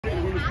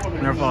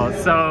Wonderful.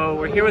 So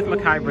we're here with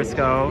Mikiah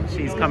Brisco.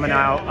 She's coming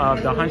out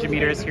of the 100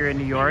 meters here in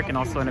New York and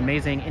also an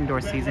amazing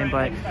indoor season.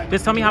 But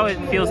just tell me how it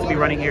feels to be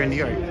running here in New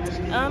York.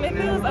 It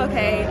feels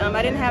okay.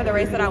 I didn't have the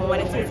race that I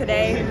wanted to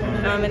today,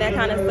 and that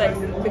kind of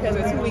sucks because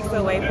we're 2 weeks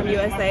away from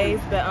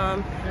USA's. But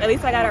at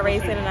least I got a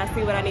race in, and I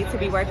see what I need to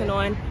be working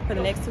on for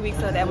the next 2 weeks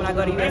so that when I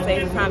go to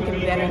USA's, the time can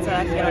be better until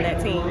I can get on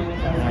that team.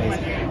 Nice.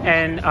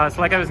 And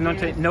so like I was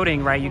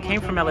noting, right, you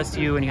came from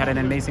LSU and you had an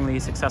amazingly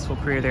successful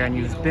career there, and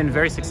you've been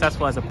very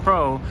successful as a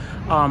pro.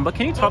 But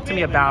can you talk to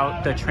me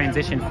about the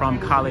transition from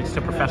college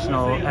to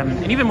professional,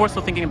 and even more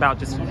so thinking about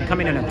just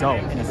becoming an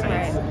adult in a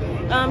sense?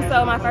 Right.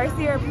 So my first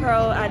year of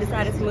pro, I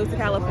decided to move to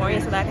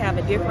California so that I could have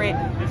a different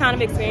kind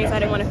of experience. I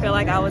didn't want to feel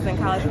like I was in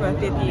college for a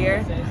 5th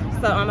year.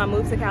 So I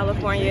moved to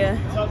California,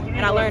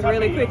 and I learned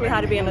really quickly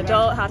how to be an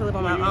adult, how to live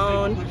on my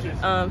own,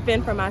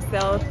 fend for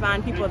myself,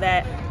 find people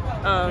that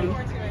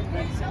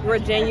were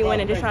genuine,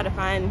 and just try to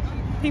find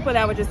people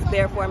that were just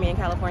there for me in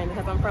California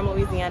because I'm from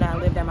Louisiana. I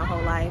lived there my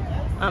whole life.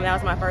 That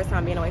was my first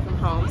time being away from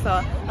home. So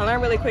I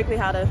learned really quickly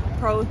how the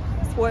pro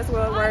sports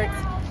world works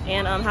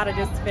and how to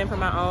just fend for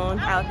my own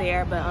out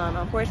there. But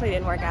unfortunately it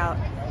didn't work out.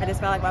 I just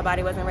felt like my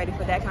body wasn't ready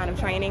for that kind of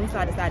training, so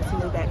I decided to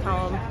move back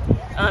home.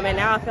 And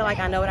now I feel like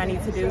I know what I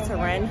need to do to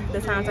run the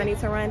times I need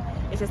to run.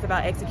 It's just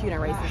about executing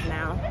races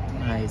now.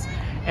 Nice.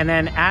 And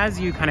then as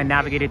you kind of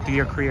navigated through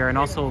your career and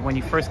also when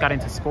you first got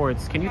into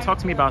sports, can you talk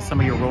to me about some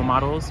of your role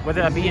models, whether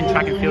that be in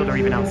track and field or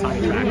even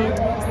outside of track?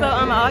 So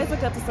I always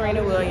looked up to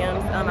Serena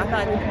Williams. I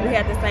felt like we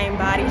had the same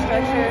body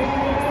structure,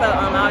 so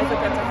I always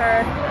looked up to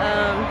her.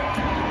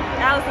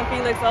 Allison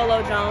Felix,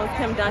 Lolo Jones,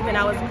 Kim Duncan.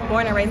 I was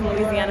born and raised in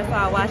Louisiana, so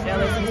I watched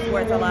LSU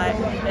sports a lot,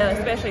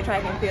 especially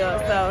track and field.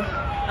 So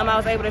I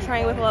was able to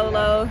train with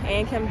Lolo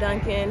and Kim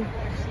Duncan,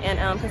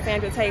 and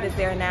Cassandra Tate is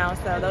there now.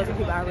 So those are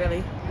people I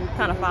really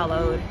kind of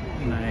followed.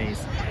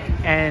 Nice.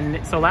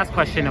 And so last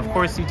question, of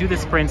course, you do the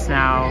sprints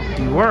now.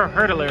 You were a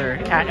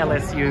hurdler at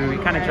LSU.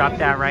 You kind of dropped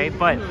that, right?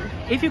 But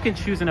if you can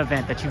choose an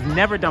event that you've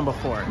never done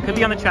before, could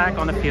be on the track,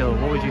 on the field,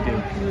 what would you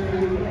do?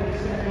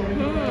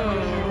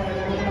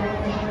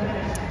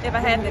 If I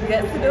had the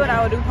guts to do it,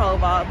 I would do pole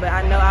vault, but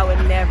I know I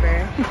would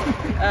never.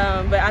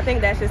 But I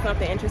think that's just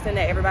something interesting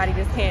that everybody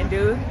just can't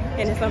do,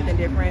 and it's something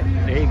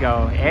different. There you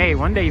go. Hey,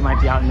 one day you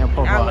might be out in the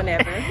pole vault. I would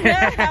never.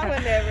 I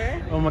would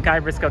never. Well,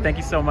 Mikiah Brisco, thank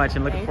you so much,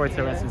 and looking forward to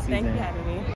the rest of the season. Thank you for having me.